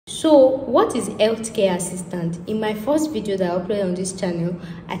So what is healthcare assistant? In my first video that I uploaded on this channel,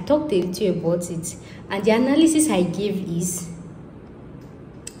 I talked a little about it, and the analysis I gave is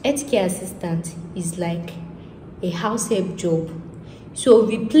healthcare assistant is like a house help job. So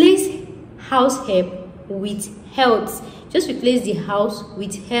replace house help with health. Just replace the house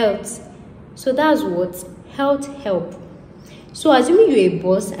with health. So that's what health help. So assuming you're a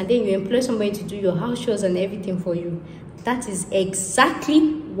boss and then you employ somebody to do your house chores and everything for you, that is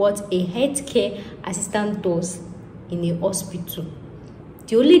exactly what a healthcare assistant does in a hospital.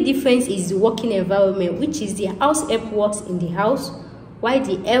 The only difference is the working environment, which is the house help works in the house, while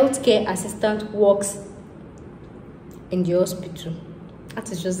the healthcare assistant works in the hospital.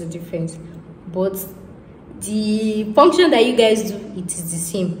 That is just the difference. But the function that you guys do, it is the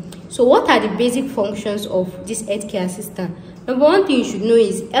same. So what are the basic functions of this healthcare assistant? Number one thing you should know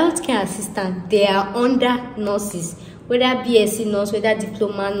is healthcare assistant, they are under nurses. Whether BSc nurse, whether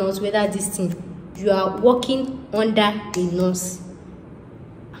diploma nurse, whether this thing, you are working under a nurse.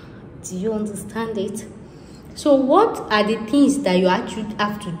 Do you understand it? So what are the things that you actually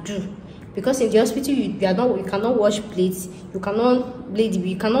have to do? Because in the hospital, you cannot wash plates, you cannot bleed,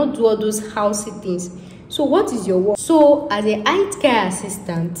 you cannot do all those housey things. So what is your work? So as a healthcare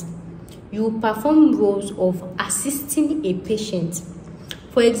assistant, you perform roles of assisting a patient.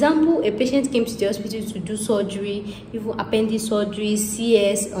 For example, a patient came to the hospital to do surgery, even appendix surgery,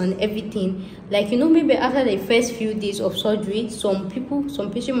 CS, and everything. Like, you know, maybe after the first few days of surgery, some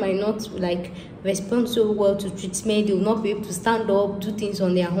patients might not like respond so well to treatment. They will not be able to stand up, do things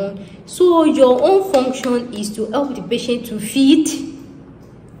on their own. So your own function is to help the patient to feed,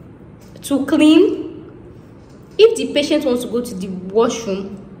 to clean. If the patient wants to go to the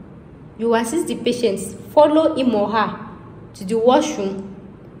washroom, you assist the patient, follow him or her to the washroom.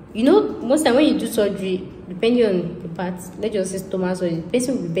 You know, most time when you do surgery, depending on the parts, let's just say stomach surgery, the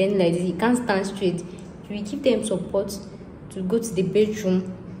person will be bent like this, he can't stand straight. You will give them support to go to the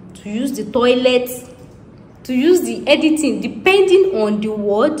bedroom, to use the toilet, to use the editing, depending on the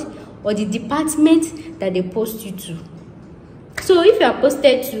ward or the department that they post you to. So if you are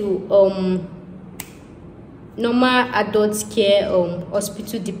posted to normal adult care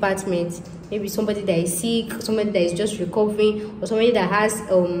hospital department, maybe somebody that is sick, somebody that is just recovering, or somebody that has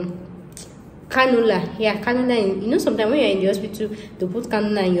cannula. Yeah, cannula. You know, sometimes when you're in the hospital, they put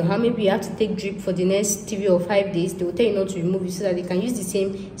cannula in your hand. Maybe you have to take drip for the next 3 or 5 days. They will tell you not to remove it so that they can use the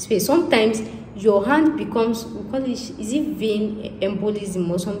same space. Sometimes your hand becomes, we call it, is it vein embolism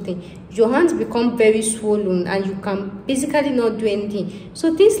or something? Your hands become very swollen and you can basically not do anything.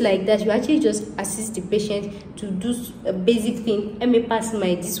 So things like that, you actually just assist the patient to do a basic thing. Let me pass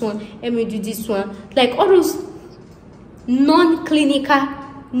my this one, let me do this one. Like all those non-clinical,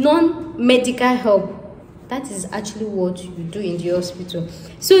 non-medical help. That is actually what you do in the hospital.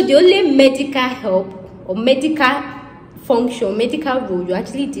 So the only medical help or medical function, medical role you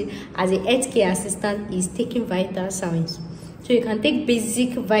actually did as a healthcare assistant is taking vital signs. So you can take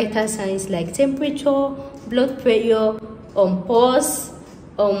basic vital signs like temperature, blood pressure, pulse,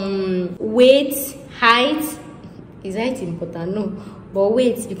 weight, height. Is height important? No. But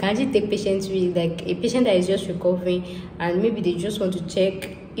weight, you can actually take patients with, like a patient that is just recovering and maybe they just want to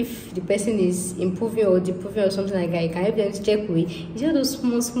check if the person is improving or deproving or something like that. You can help them to check weight. It's all those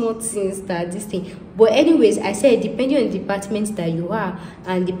small things that this thing. But anyways, I said depending on the department that you are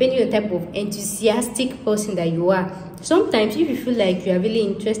and depending on the type of enthusiastic person that you are, sometimes if you feel like you are really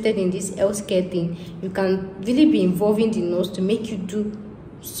interested in this healthcare thing, you can really be involving the nurse to make you do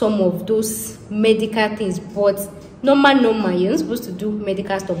some of those medical things. But normal, you're not supposed to do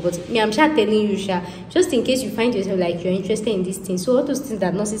medical stuff. But me, I'm telling you, just in case you find yourself like you're interested in this thing, so all those things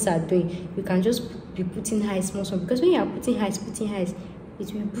that nurses are doing, you can just be putting high small, because when you are putting highs,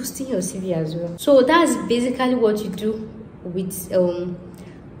 it will be boosting your CV as well. So that's basically what you do with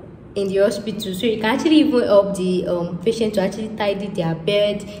in the hospital. So you can actually even help the patient to actually tidy their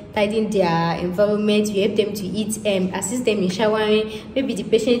bed, tidying their environment. You help them to eat, assist them in showering. Maybe the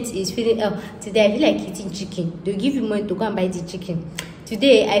patient is feeling, today I feel like eating chicken. They'll give you money to go and buy the chicken.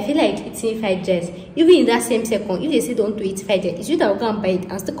 Today I feel like eating fried rice. Even in that same second, if they say don't to eat fried rice, it's you that will go and buy it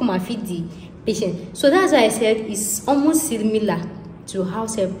and still come and feed the patient. So that's why I said it's almost similar to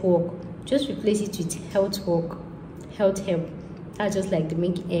house help work. Just replace it with health work, health help. That's just like the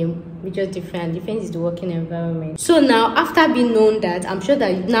main aim, which is different. Difference is the working environment. So now, after being known that, I'm sure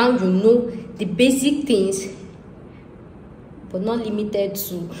that now you know the basic things, but not limited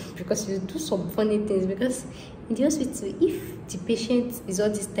to, because you do some funny things. Because in the hospital, if the patient is all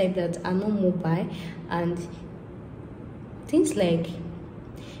this type that are not mobile and things like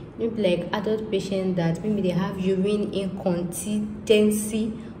maybe like adult patients that maybe they have urine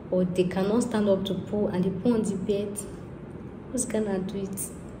incontinency or they cannot stand up to poo and they poo on the bed, who's gonna do it?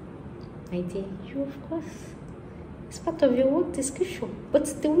 My dear, you, of course. It's part of your work description, but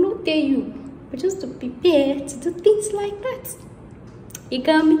they will not tell you. But just to prepare to do things like that. You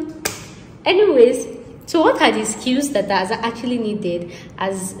got me? Anyways, so what are the skills that are actually needed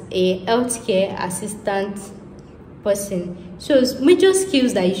as a healthcare assistant person? So major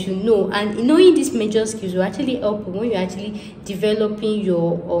skills that you should know, and knowing these major skills will actually help when you're actually developing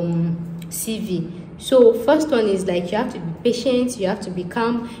your CV. So first one is like you have to be patient, you have to be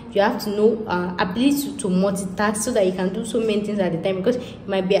calm, you have to know ability to multitask so that you can do so many things at the time, because you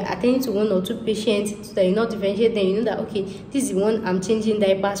might be attending to one or two patients so that you not differentiate them. You know that okay, this is the one I'm changing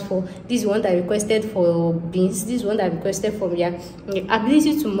diapers for, this is the one that requested for beans, this is the one that requested for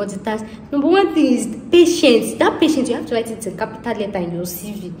ability to multitask. Number one thing is patience. That patience, you have to write it in capital letter in your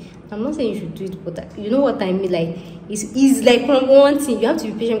CV. I'm not saying you should do it, but you know what I mean. Like it's like from one thing, you have to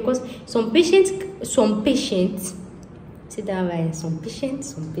be patient, because some patients see that right, some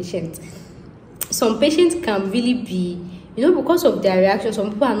patients can really be, you know, because of their reaction,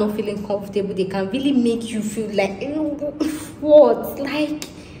 some people are not feeling comfortable, they can really make you feel like, you know, what, like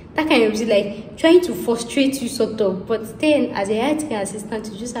that kind of, like trying to frustrate you sort of. But then as a healthcare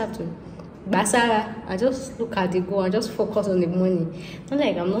assistant, you just have to basara and just look at the goal and just focus on the money. Not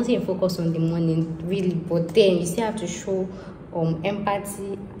like I'm not saying focus on the money really, but then you still have to show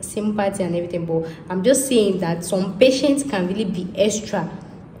empathy, sympathy and everything. But I'm just saying that some patients can really be extra,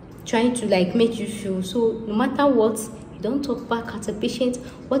 trying to like make you feel, so no matter what, you don't talk back at a patient.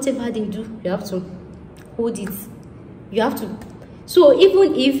 Whatever they do, you have to hold it. You have to. So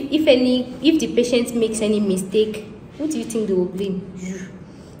even if the patient makes any mistake, who do you think they will blame? You.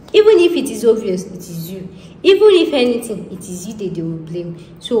 Even if it is obvious, it is you. Even if anything, it is you that they will blame.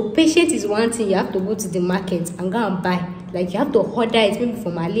 So patience is one thing. You have to go to the market and go and buy. Like you have to order it maybe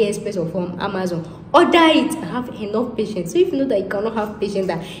from AliExpress or from Amazon. Order it and have enough patience. So if you know that you cannot have patience,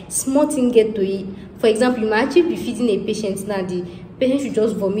 that small thing get to it. For example, you might actually be feeding a patient now. The patient should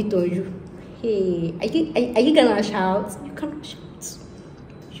just vomit on you. Hey, are you gonna shout? You cannot shout.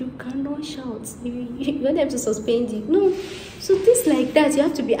 You cannot shout. You want them to suspend you. No. So things like that, you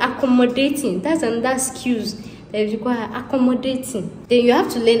have to be accommodating. That's another skills that require accommodating. Then you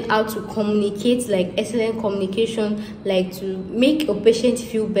have to learn how to communicate, like excellent communication, like to make a patient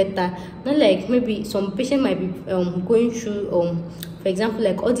feel better. Not like maybe some patient might be going through for example,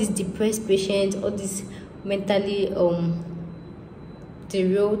 like all these depressed patients, all these mentally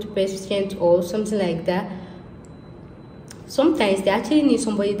derailed patients or something like that. Sometimes they actually need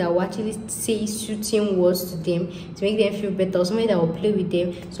somebody that will actually say soothing words to them to make them feel better, or somebody that will play with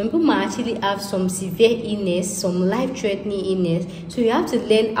them. Some people might actually have some severe illness, some life-threatening illness. So you have to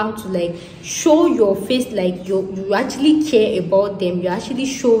learn how to like show your face, like you actually care about them. You actually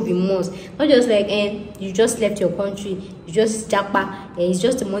show remorse, not just like you just left your country, you just japa, and it's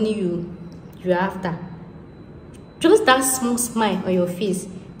just the money you're after. Just that small smile on your face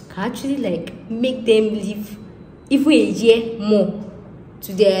can actually like make them live even a year more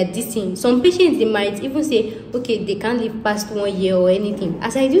to their distance. Some patients, they might even say, okay, they can't live past 1 year or anything.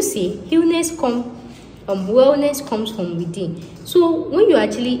 As I do say, wellness comes from within. So when you're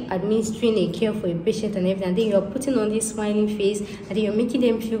actually administering a care for a patient and everything, and then you're putting on this smiling face, and then you're making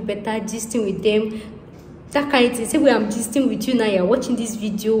them feel better, gisting with them, that kind of thing. Say, well, I'm gisting with you now, you're watching this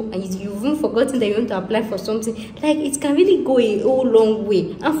video, and you've even forgotten that you want to apply for something. Like, it can really go a whole long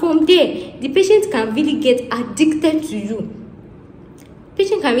way. And from there, the patient can really get addicted to you.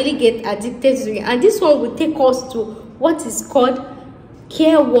 Patient can really get addicted to you. And this one will take us to what is called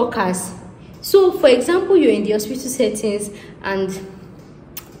care workers. So, for example, you're in the hospital settings, and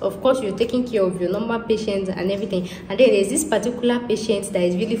of course you're taking care of your normal patients and everything, and then there's this particular patient that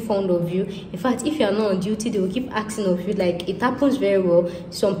is really fond of you. In fact, if you're not on duty, they will keep asking of you. Like, it happens very well.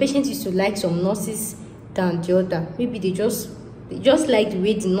 Some patients used to like some nurses than the other. Maybe they just like the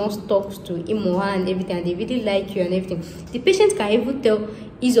way the nurse talks to him or her and everything, and they really like you and everything. The patient can even tell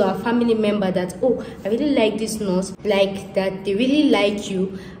his or her family member that, oh, I really like this nurse, like that they really like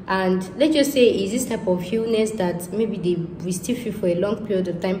you. And let's just say is this type of illness that maybe they will still feel for a long period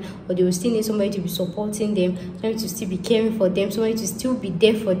of time, or they will still need somebody to be supporting them, somebody to still be caring for them, somebody to still be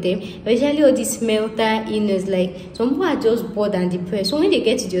there for them. Especially all this mental illness, like some people are just bored and depressed. So when they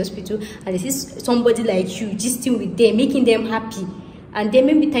get to the hospital and they see somebody like you just still with them, making them happy, and then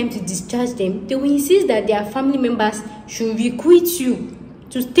maybe time to discharge them, they will insist that their family members should recruit you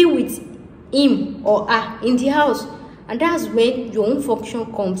to stay with him or her in the house. And that's when your own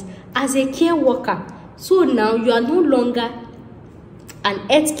function comes as a care worker. So now you are no longer an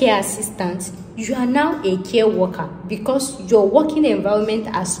healthcare assistant, you are now a care worker because your working environment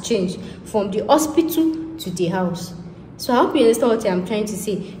has changed from the hospital to the house. So I hope you understand what I'm trying to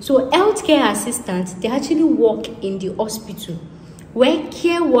say. So healthcare assistants, they actually work in the hospital, where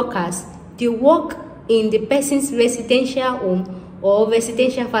care workers, they work in the person's residential home or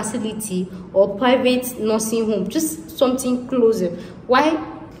residential facility or private nursing home, just something closer. While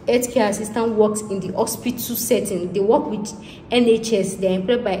healthcare assistant works in the hospital setting, they work with NHS, they're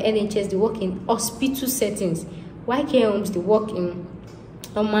employed by NHS, they work in hospital settings. While care homes, they work in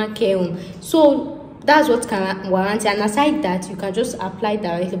normal care home. So that's what can warrant. And aside that, you can just apply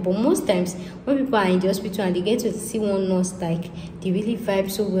directly. But most times when people are in the hospital and they get to see one nurse like they really vibe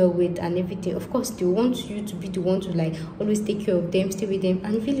so well with and everything, of course they want you to be the one to like always take care of them, stay with them.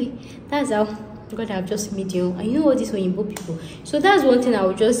 And really, that's how God have just made you. And you know all these Oyinbo people. So that's one thing I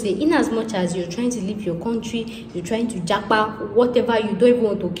would just say. In as much as you're trying to leave your country, you're trying to japa, whatever, you don't even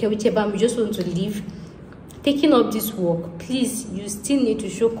want to care whichever, you just want to leave, taking up this work, please, you still need to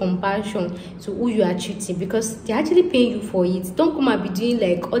show compassion to who you are treating, because they're actually paying you for it. Don't come and be doing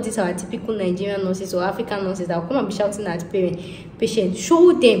like all these our typical Nigerian nurses or African nurses that will come and be shouting at patients.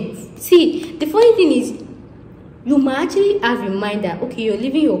 Show them. See, the funny thing is, you might actually have in mind that, okay, you're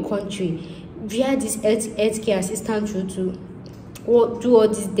leaving your country via this healthcare assistant to do all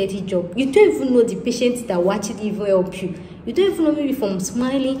this dirty job. You don't even know the patients that will actually even help you. You don't even know, maybe from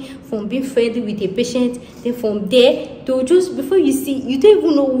smiling, from being friendly with a patient, then from there, they'll just, before you see, you don't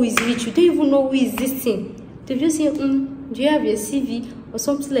even know who is rich, you don't even know who is this thing. They'll just say, do you have your CV or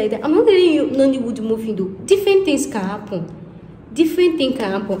something like that? I'm not telling you Nollywood movie though. Different things can happen. Different things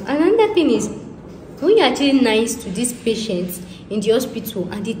can happen. And another thing is, when you're actually nice to these patients in the hospital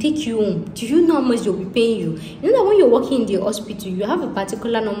and they take you home, do you know how much they'll be paying you? You know that when you're working in the hospital, you have a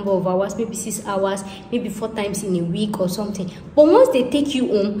particular number of hours, maybe 6 hours, maybe 4 times in a week or something. But once they take you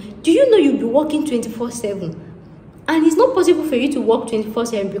home, do you know you'll be working 24/7? And it's not possible for you to work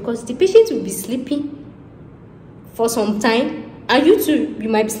 24/7 because the patient will be sleeping for some time, and you too, you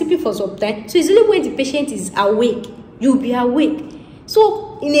might be sleeping for some time. So it's only when the patient is awake, you'll be awake.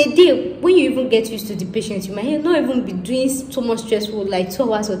 So in a day, when you even get used to the patient, you might not even be doing so much stressful like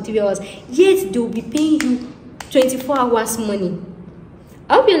 2 hours or 3 hours, yet they'll be paying you 24 hours money.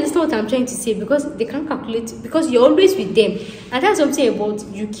 I hope you understand what I'm trying to say, because they can't calculate, because you're always with them. And that's something about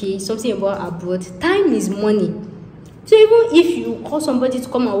UK, something about abroad. Time is money. So even if you call somebody to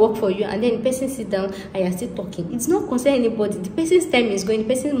come and work for you and then the person sit down and you're still talking, it's not concerning anybody. The person's time is going,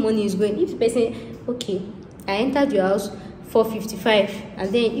 the person's money is going. If the person, okay, I entered your house 4:55,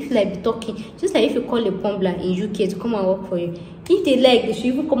 and then if you like be talking, just like if you call a plumber in UK to come and work for you, if they like, they should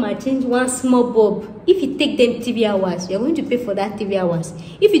even come and change one small bulb. If you take them 3 hours, you're going to pay for that 3 hours.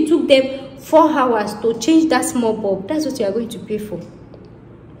 If it took them 4 hours to change that small bulb, that's what you are going to pay for.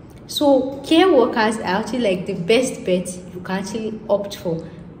 So care workers are actually like the best bet you can actually opt for,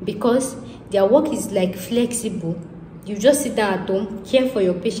 because their work is like flexible. You just sit down at home, care for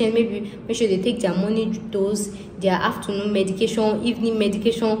your patient, maybe make sure they take their morning dose, their afternoon medication, evening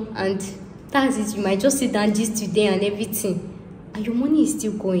medication, and that's it. You might just sit down, gist with them and everything, and your money is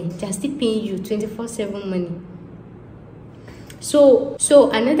still going. They're still paying you 24/7 money. So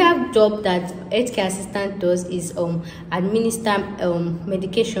another job that healthcare assistant does is administer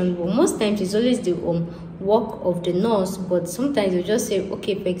medication. Well, most times it's always the work of the nurse, but sometimes you just say,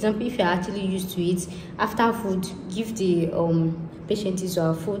 okay, for example, if you're actually used to it, after food, give the patient his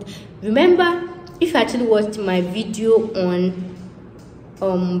or her food. Remember, if you actually watched my video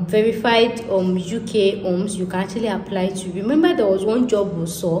on verified UK homes you can actually apply to, remember there was one job we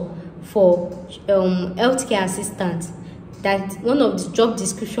saw for healthcare assistant, that one of the job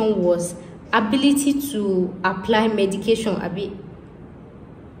description was ability to apply medication,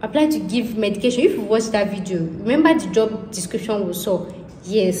 apply to give medication. If you watch that video, remember the job description we saw?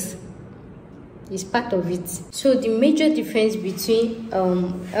 Yes, it's part of it. So the major difference between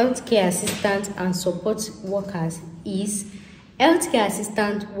healthcare assistants and support workers is healthcare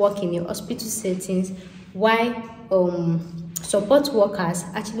assistants work in a hospital settings, while support workers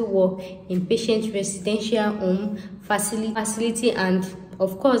actually work in patient residential home facility, and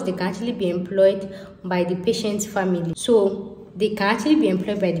of course they can actually be employed by the patient's family. So they can actually be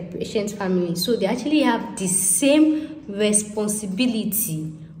employed by the patient's family. So they actually have the same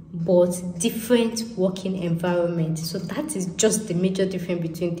responsibility but different working environment. So that is just the major difference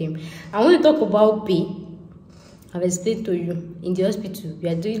between them. I want to talk about pay. I've explained to you, in the hospital we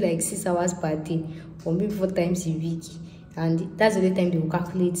are doing like 6 hours per day or maybe 4 times a week, and that's the only time they will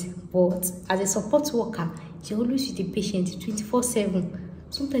calculate. But as a support worker, you're always with the patient 24/7.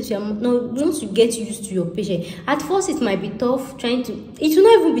 Sometimes you are no, once you get used to your patient, at first it might be tough trying to, it will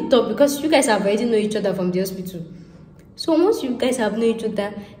not even be tough because you guys have already know each other from the hospital. So once you guys have known each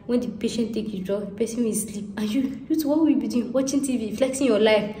other, when the patient take you drug, the person will sleep, and you what will you be doing? Watching TV, flexing your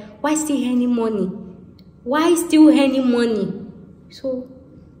life. Why still earning money? Why still earning money? So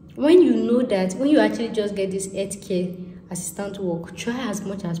when you know that, when you actually just get this healthcare assistant work, try as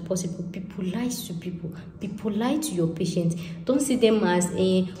much as possible. Be polite to people. Be polite to your patients. Don't see them as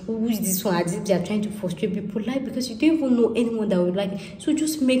who is this one, as if they are trying to frustrate. Be polite because you don't even know anyone that would like it. So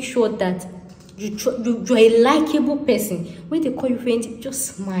just make sure that you're a likable person. When they call you friend,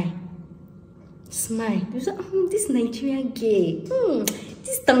 just smile. Smile. You say, this Nigerian girl,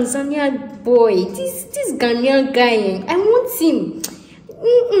 this Tanzanian boy, this Ghanaian guy, I want him.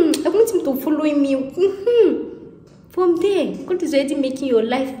 I want him to follow me. From there, God is already making your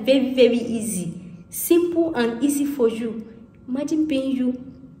life very, very easy. Simple and easy for you. Imagine paying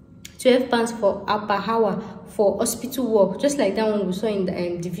you £12 per hour for hospital work. Just like that one we saw in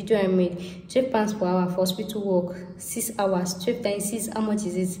the video I made. £12 per hour for hospital work. 6 hours. 12 times 6. How much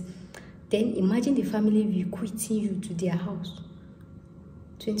is it? Then imagine the family requiting you to their house.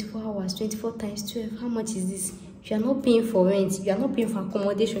 24 hours. 24 times 12. How much is this? You are not paying for rent. You are not paying for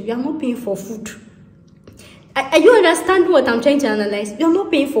accommodation. You are not paying for food. Are you understand what I'm trying to analyze? You're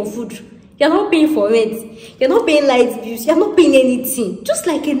not paying for food. You're not paying for rent. You're not paying light bills. You're not paying anything. Just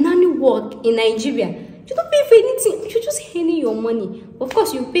like a nanny work in Nigeria. You're not paying for anything. You're just earning your money. Of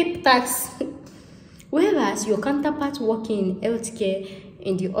course, you pay tax. Whereas your counterparts working in healthcare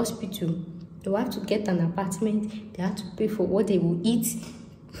in the hospital, they will have to get an apartment. They have to pay for what they will eat.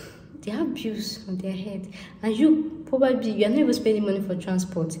 They have bills on their head. And you are not even spending money for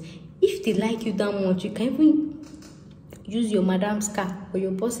transport. If they like you that much, you can even use your madam's car or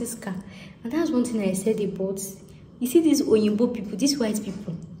your boss's car. And that's one thing I said about, you see these Oyinbo people, these white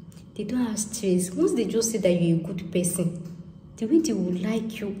people, they don't have stress. Once they just say that you're a good person, the way they will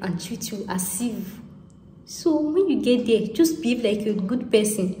like you and treat you as if. So when you get there, just behave like you're a good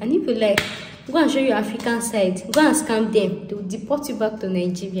person. And if you like, go and show your African side, go and scam them. They will deport you back to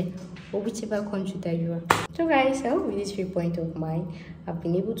Nigeria or whichever country that you are. So guys, I hope with this viewpoint of mine, I've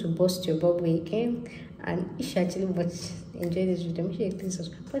been able to bust your bubble again. And if you actually enjoy this video, make sure you click the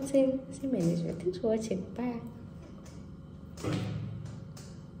subscribe button. See my next video. Thanks for watching. Bye.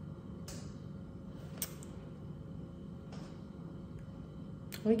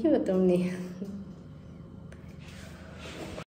 We give a thumbnail.